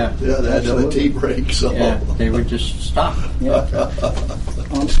stop. Yeah. Yeah, they had a tea break. So. Yeah, they would just stop. Yeah. Oh,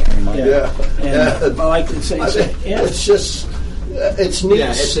 I'm sorry, Mike. Yeah. And, well, I can say, It's just, it's neat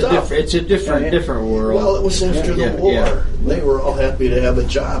Yeah, it's stuff. a different world. Well, it was after the war. Yeah. They were all happy to have a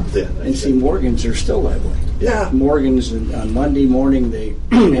job then. I And see, think. Morgans are still that way. Yeah. Morgans, on Monday morning, they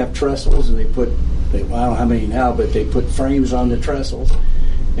have trestles, and I don't know how many now, but they put frames on the trestles,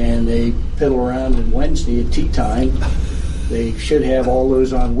 and they piddle around. And Wednesday at tea time, they should have all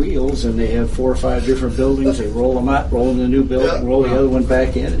those on wheels, and they have 4 or 5 different buildings. They roll them out, roll in the new building, roll the other one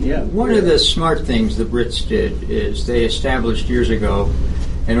back in, and yeah. One of the smart things the Brits did is they established years ago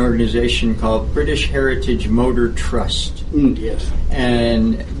an organization called British Heritage Motor Trust. Yes.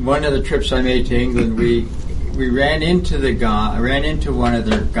 And one of the trips I made to England, we ran into one of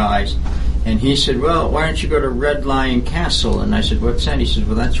their guys, and he said, "Well, why don't you go to Red Lion Castle?" And I said, "What's that?" He said,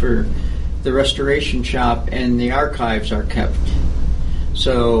 "Well, that's where the restoration shop and the archives are kept."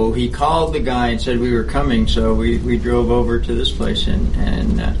 So he called the guy and said we were coming, so we drove over to this place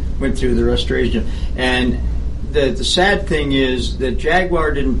and went through the restoration. And the sad thing is that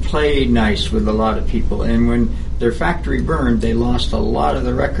Jaguar didn't play nice with a lot of people, and when their factory burned, they lost a lot of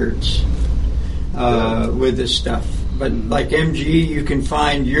the records with this stuff. But like MG, you can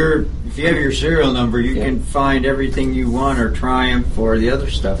find if you have your serial number, you can find everything you want, or Triumph or the other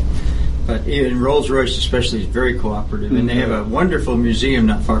stuff. But even Rolls-Royce especially is very cooperative, and they have a wonderful museum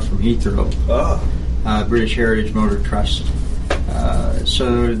not far from Heathrow, British Heritage Motor Trust.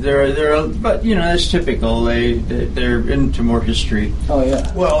 So but that's typical. They're into more history. Oh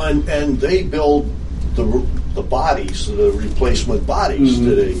yeah. Well, and they build the bodies, the replacement bodies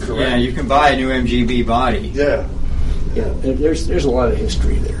today, correct? Yeah, you can buy a new MGB body. Yeah. Yeah, there's a lot of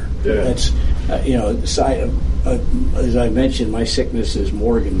history there. Yeah. That's as I mentioned, my sickness is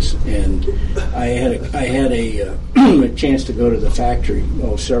Morgan's, and I had a chance to go to the factory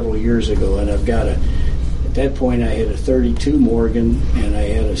several years ago, and at that point I had a 32 Morgan and I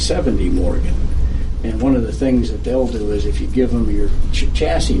had a 70 Morgan. And one of the things that they'll do is if you give them your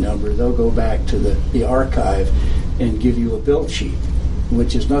chassis number, they'll go back to the archive and give you a build sheet,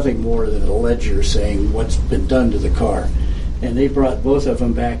 which is nothing more than a ledger saying what's been done to the car. And they brought both of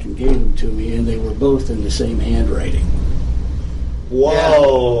them back and gave them to me, and they were both in the same handwriting.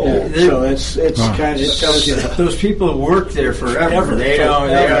 Whoa! Yeah. So it tells you that Those people work there forever. They don't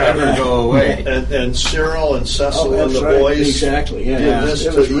ever go away. And Cyril and Cecil and the boys. Exactly. Yeah. did this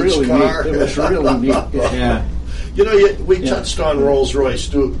It to was each really car. neat. It was really neat. Yeah. We touched on Rolls-Royce.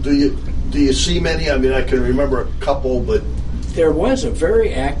 Do you see many? I mean, I can remember a couple, but There was a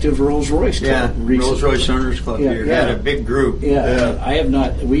very active Rolls-Royce club recently. Rolls-Royce Owners Club here had a big group. Yeah. I have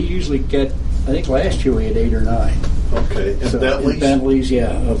not. We usually get. I think last year we had 8 or 9. okay. And Bentleys, Bentleys,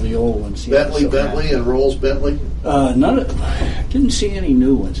 of the old ones. Yeah, Bentley, and Rolls Bentley. Didn't see any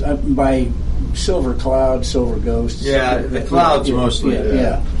new ones. By Silver Cloud, Silver Ghosts. Yeah, the Clouds mostly.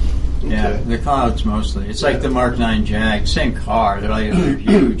 Yeah. Yeah, the Clouds mostly. It's like the Mark 9 Jag, same car. They're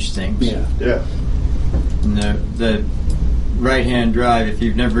huge things. Yeah. Yeah. And the right-hand drive, if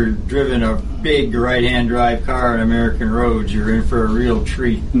you've never driven a big right-hand drive car on American roads, you're in for a real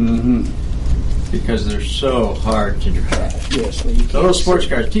treat. Mm-hmm. Because they're so hard to drive. Yes. Well, you can't Those sports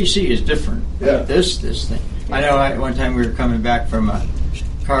cars, TC is different. Yeah. This thing. I know one time we were coming back from a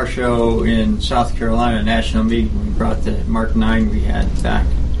car show in South Carolina, national meet, and we brought the Mark 9 we had back.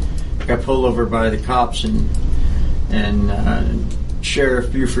 got pulled over by the cops, and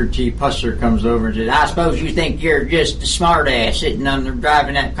Sheriff Buford T. Pusser comes over and says, "I suppose you think you're just a smart ass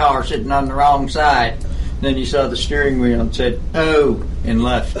driving that car sitting on the wrong side." Then he saw the steering wheel and said, "Oh," and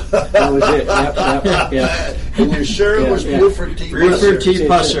left. That was it. Yep. And you're sure it was Buford T. Buford T.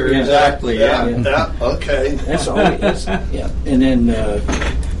 Pusser, exactly. Yeah. Okay. That's all. Yeah. And then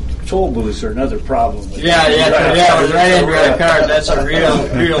toll booths are another problem. With right under the car. That's a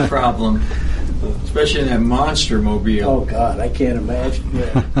real problem. Especially in that monster mobile. Oh, God, I can't imagine.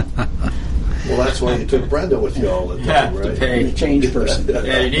 Yeah. Well, that's why you took Brenda with you all the time, right? To pay. The change person.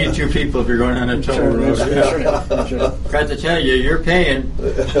 Yeah, you need two people if you're going on a toll road. That's right. Got to tell you, you're paying.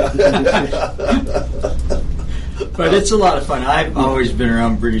 But it's a lot of fun. I've always been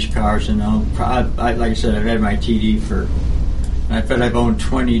around British cars, and like I said, I've had my TD for. I bet I've owned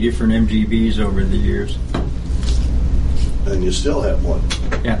 20 different MGBs over the years. And you still have one.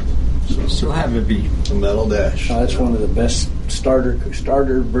 Yeah. So still have a B. A metal dash. That's one of the best starter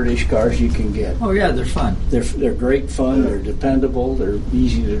British cars you can get. Oh yeah, they're fun. They're great fun. They're dependable. They're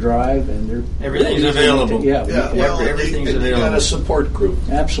easy to drive, and everything's available. Everything's available. You got a support group.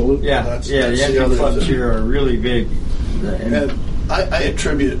 Absolutely. That's the entry clubs here are really big. And I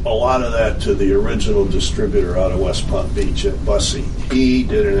attribute a lot of that to the original distributor out of West Palm Beach at Bussey. He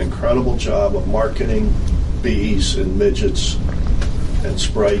did an incredible job of marketing Bs and midgets and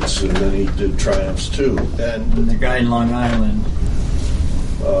Sprites, and then he did Triumphs too. And the guy in Long Island,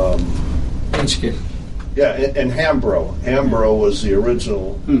 Inskip. Yeah, and Hambro. Hambro was the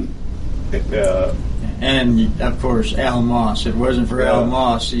original. And of course, Al Moss. If it wasn't for Al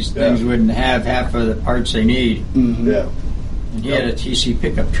Moss, these things wouldn't have half of the parts they need. Mm-hmm. Yeah. And he had a TC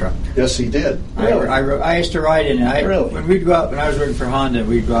pickup truck. Yes, he did. Really? I used to ride in it. When we'd go out, when I was working for Honda,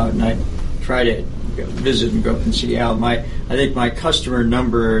 we'd go out and I'd try to visit and go up and see Al. I think my customer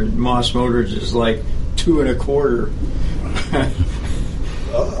number at Moss Motors is like 2.25.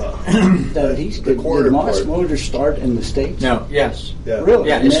 Did Moss Motors start in the States? No. Yes. Yeah. Really?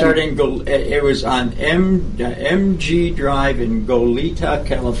 Yeah. It started in it was on MG Drive in Goleta,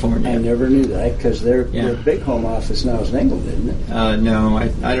 California. I never knew that because their big home office now is in England, isn't it? No, I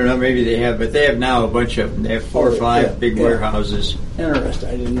don't know. Maybe they have, but they have now a bunch of them. They have 4 or 5 big warehouses. Interesting.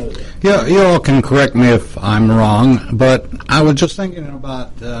 I didn't know that. Yeah, you all can correct me if I'm wrong, but I was just thinking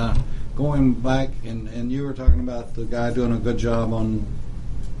about going back, and you were talking about the guy doing a good job on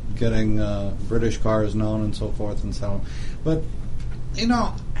getting British cars known and so forth and so on. But,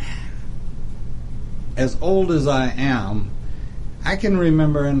 as old as I am, I can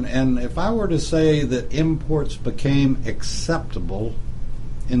remember, and if I were to say that imports became acceptable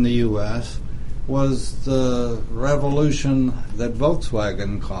in the U.S., was the revolution that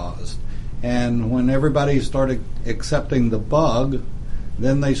Volkswagen caused. And when everybody started accepting the Bug,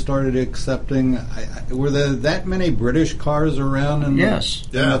 then they started accepting. Were there that many British cars around in the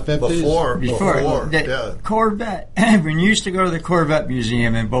 50s? Before. Corvette. When you used to go to the Corvette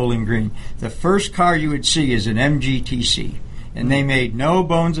Museum in Bowling Green, the first car you would see is an MGTC. And they made no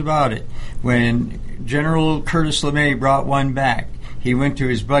bones about it. When General Curtis LeMay brought one back, he went to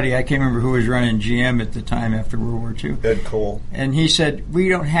his buddy, I can't remember who was running GM at the time after World War II. Ed Cole. And he said, "We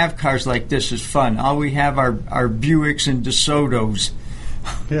don't have cars like this. It's fun. All we have are Buicks and DeSotos."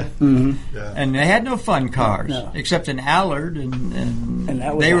 Yeah. Mm-hmm. Yeah. And they had no fun cars, except an Allard, and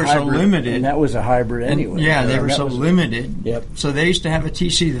that was they were so limited. And that was a hybrid anyway. They were so limited. Yep. So they used to have a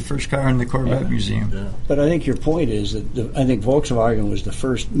TC, the first car in the Corvette Museum. Yeah. But I think your point is that I think Volkswagen was the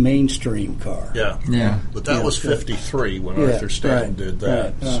first mainstream car. Yeah. But that was 53 when Arthur Stanton did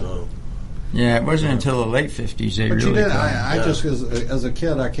that. Right. So. Yeah, it wasn't until the late 50s they really. You did. I just, as a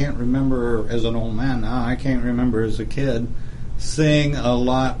kid, I can't remember, as an old man now, I can't remember as a kid seeing a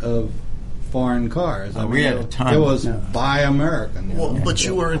lot of foreign cars. We had a ton. It was buy American. But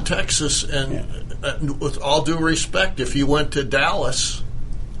you were in Texas, and with all due respect, if you went to Dallas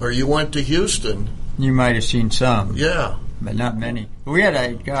or you went to Houston, you might have seen some. Yeah. But not many. We had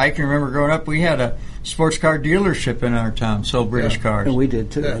I can remember growing up, we had a sports car dealership in our town, sold British cars. And we did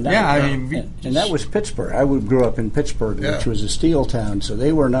too. Yeah. And that was Pittsburgh. I grew up in Pittsburgh, which was a steel town, so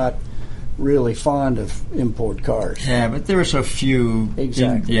they were not really fond of import cars. Yeah, but there were so few.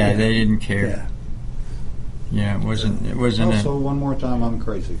 Exactly. They didn't care. Yeah, it wasn't. Also, one more time, I'm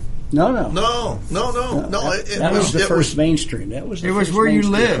crazy. No. That was the first mainstream. That was. It was where you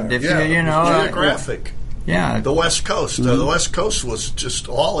lived. If geographic. Yeah. The West Coast. Mm-hmm. The West Coast was just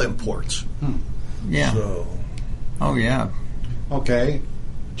all imports. Yeah. So. Oh yeah. Okay.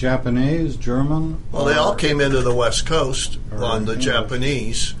 Japanese, German. Well, they all came into the West Coast on the English.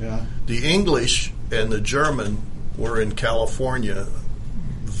 Japanese. Yeah. The English and the German were in California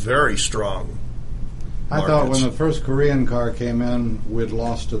very strong I markets. thought when the first Korean car came in, we'd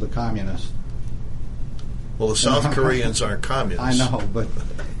lost to the communists. Well, the South Koreans aren't communists. I know, but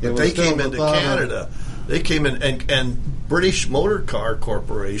they came into Canada. They came in, and British Motor Car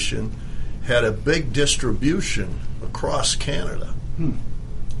Corporation had a big distribution across Canada.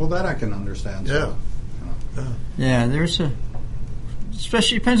 Well, that I can understand. Yeah. Yeah, there's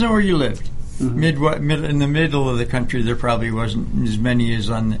especially depends on where you lived. In the middle of the country, there probably wasn't as many as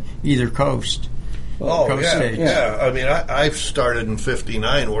on either coast. Coast states. Yeah. I mean, I started in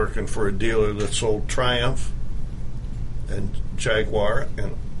 '59 working for a dealer that sold Triumph and Jaguar,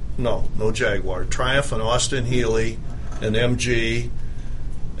 and no Jaguar, Triumph and Austin Healey and MG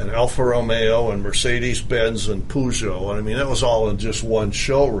and Alfa Romeo and Mercedes-Benz and Peugeot. And I mean, that was all in just one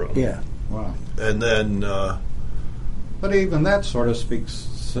showroom. Yeah. Wow. And then... but even that sort of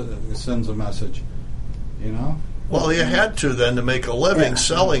sends a message, you know? Well, you had to then to make a living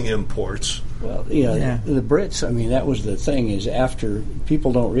selling imports. Well, the Brits, I mean, that was the thing, is after,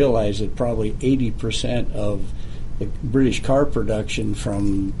 people don't realize that probably 80% of the British car production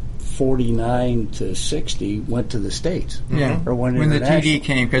from 49 to 60 went to the States. Yeah. Or went when the international. TD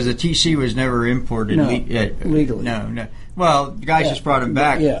came, because the TC was never imported legally. No. Well, the guys just brought them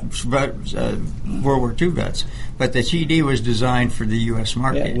back, World War II vets. But the TD was designed for the U.S.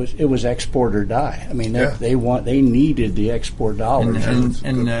 market. Yeah, it was export or die. I mean, they needed the export dollars. And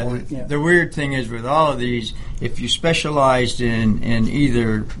the weird thing is with all of these, if you specialized in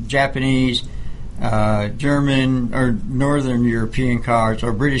either Japanese, German, or Northern European cars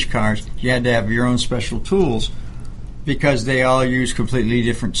or British cars, you had to have your own special tools because they all use completely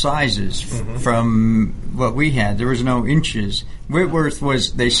different sizes from what we had. There was no inches. Whitworth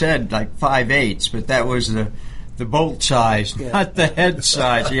was, they said, like 5/8, but that was the bolt size, not the head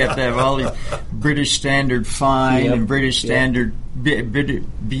size. You have to have all the British Standard Fine and British Standard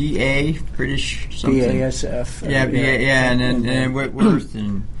BA, British something. BASF. And then Whitworth,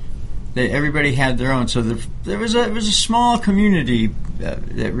 and everybody had their own. So it was a small community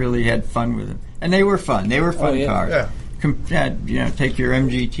that really had fun with them. And they were fun. They were fun cars. Yeah. Take your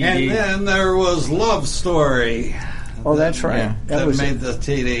MGTD. And then there was Love Story. Oh, that's right. Yeah, that made the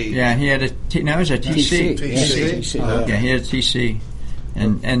TD. Yeah, he had it was a TC. TC. Yeah, he had a TC.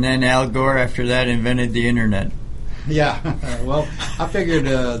 And then Al Gore, after that, invented the Internet. Yeah. Well, I figured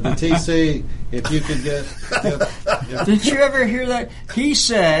the TC, if you could get... Did you ever hear that? He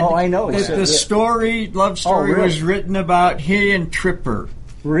said I know. that the Love Story was written about he and Tripper.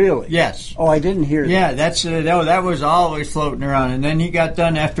 Really? Yes. Oh, I didn't hear that. Yeah, that was always floating around. And then he got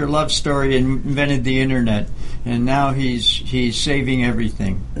done after Love Story and invented the Internet. And now he's saving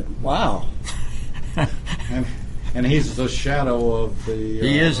everything. Wow. And he's the shadow of the...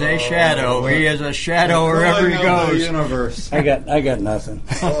 he is a shadow. He is a shadow wherever he goes. The universe. I got nothing.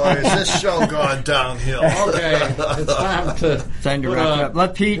 Boy, is this show gone downhill? Okay, it's time to wrap it up.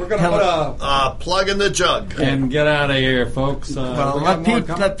 Let Pete we're going to put plug in the jug and get out of here, folks.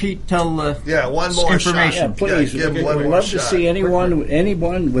 Let Pete tell one more information. Yeah, please. We'd love to see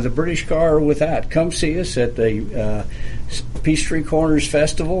anyone with a British car or without. Come see us at the Peachtree Corners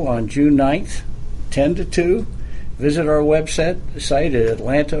Festival on June 9th, 10 to 2. Visit our website at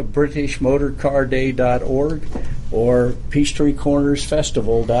AtlantaBritishMotorCarDay.org or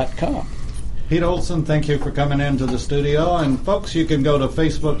PeachtreeCornersFestival.com. Pete Olson, thank you for coming into the studio. And, folks, you can go to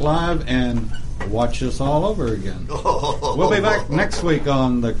Facebook Live and watch us all over again. We'll be back next week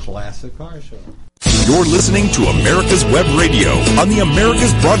on the Classic Car Show. You're listening to America's Web Radio on the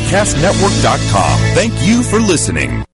AmericasBroadcastNetwork.com. Thank you for listening.